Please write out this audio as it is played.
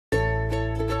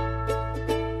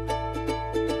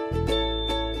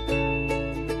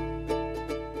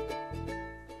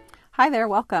Hi there,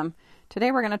 welcome.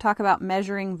 Today we're going to talk about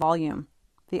measuring volume.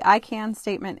 The I can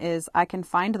statement is, I can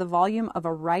find the volume of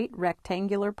a right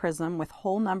rectangular prism with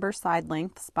whole number side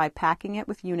lengths by packing it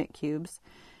with unit cubes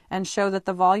and show that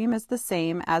the volume is the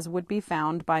same as would be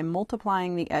found by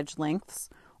multiplying the edge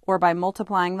lengths or by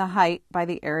multiplying the height by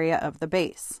the area of the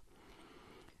base.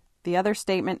 The other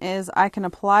statement is, I can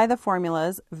apply the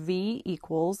formulas V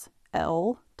equals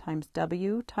L times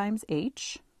W times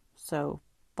H, so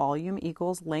volume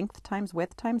equals length times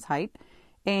width times height,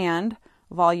 and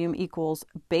volume equals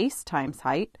base times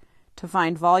height to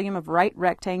find volume of right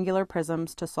rectangular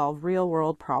prisms to solve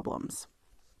real-world problems.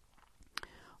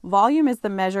 Volume is the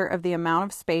measure of the amount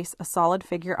of space a solid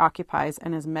figure occupies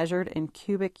and is measured in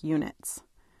cubic units.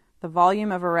 The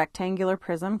volume of a rectangular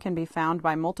prism can be found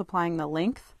by multiplying the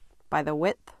length by the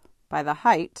width by the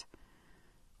height,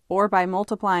 or by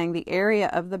multiplying the area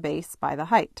of the base by the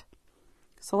height.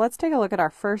 So let's take a look at our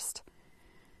first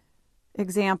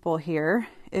example here.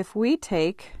 If we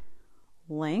take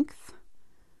length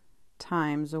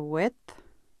times width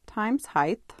times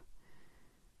height,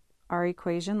 our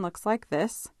equation looks like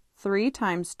this. 3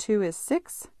 times 2 is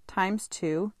 6 times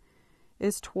 2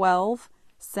 is 12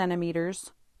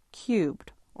 centimeters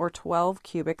cubed, or 12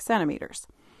 cubic centimeters.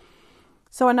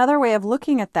 So another way of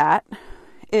looking at that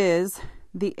is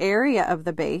the area of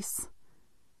the base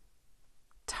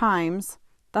times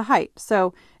the height.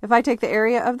 So if I take the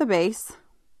area of the base,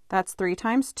 that's 3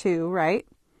 times 2, right?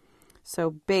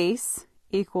 So base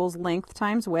equals length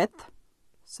times width.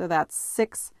 So that's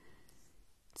 6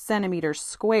 centimeters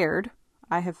squared.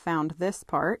 I have found this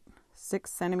part,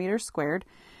 6 centimeters squared.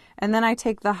 And then I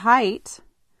take the height,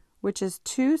 which is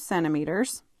 2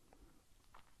 centimeters,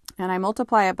 and I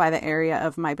multiply it by the area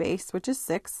of my base, which is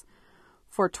 6,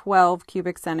 for 12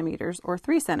 cubic centimeters, or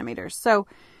 3 centimeters. So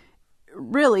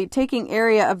really, taking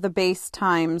area of the base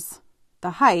times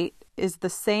the height is the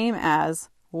same as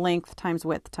length times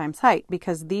width times height,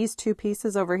 because these two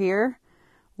pieces over here,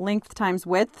 length times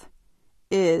width,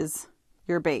 is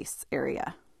your base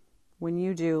area. When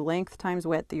you do length times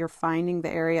width, you're finding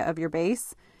the area of your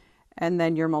base, and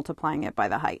then you're multiplying it by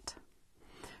the height.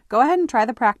 Go ahead and try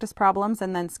the practice problems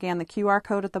and then scan the QR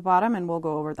code at the bottom and we'll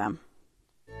go over them.